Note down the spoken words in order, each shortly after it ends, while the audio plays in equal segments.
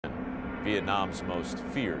Vietnam's most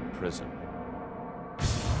feared prison.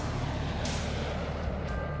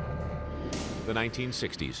 The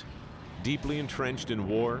 1960s. Deeply entrenched in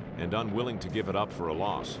war and unwilling to give it up for a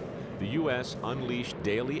loss, the U.S. unleashed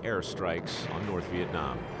daily airstrikes on North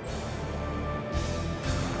Vietnam.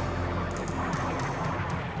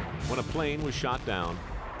 When a plane was shot down,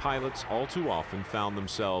 pilots all too often found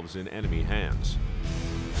themselves in enemy hands.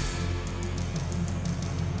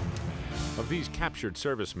 Of these captured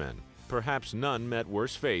servicemen, perhaps none met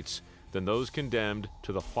worse fates than those condemned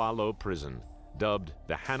to the Hoa Lo prison, dubbed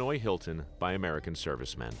the Hanoi Hilton by American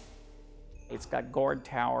servicemen. It's got guard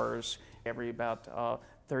towers every about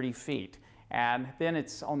 30 feet. And then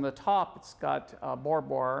it's on the top, it's got barbed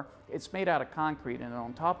wire. It's made out of concrete, and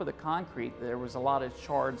on top of the concrete, there was a lot of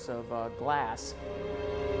shards of glass.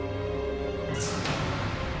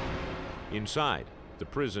 Inside, the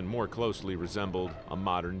prison more closely resembled a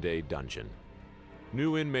modern-day dungeon.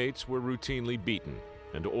 New inmates were routinely beaten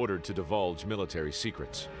and ordered to divulge military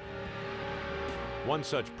secrets. One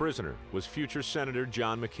such prisoner was future Senator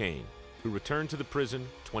John McCain, who returned to the prison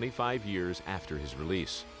 25 years after his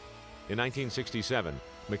release. In 1967,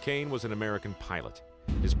 McCain was an American pilot.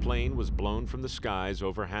 His plane was blown from the skies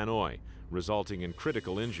over Hanoi, resulting in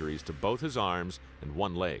critical injuries to both his arms and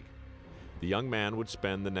one leg. The young man would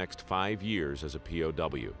spend the next 5 years as a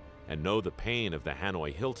POW and know the pain of the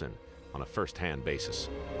Hanoi Hilton on a first-hand basis.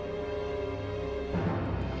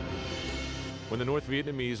 When the North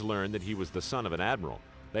Vietnamese learned that he was the son of an admiral,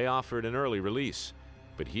 they offered an early release,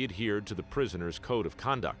 but he adhered to the prisoner's code of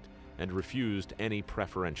conduct and refused any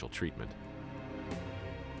preferential treatment.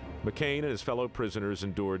 McCain and his fellow prisoners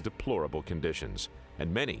endured deplorable conditions,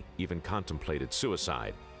 and many even contemplated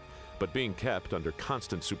suicide. But being kept under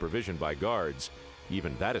constant supervision by guards,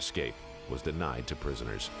 even that escape was denied to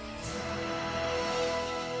prisoners.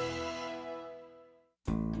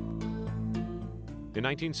 In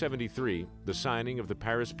 1973, the signing of the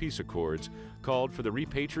Paris Peace Accords called for the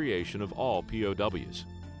repatriation of all POWs.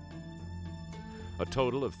 A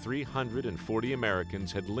total of 340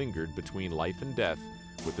 Americans had lingered between life and death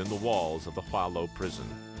within the walls of the Hoa Lo prison.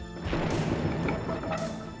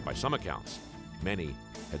 By some accounts, many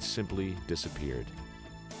had simply disappeared.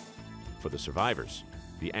 For the survivors,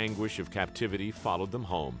 the anguish of captivity followed them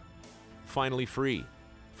home, finally free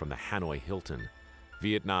from the Hanoi Hilton,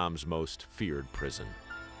 Vietnam's most feared prison.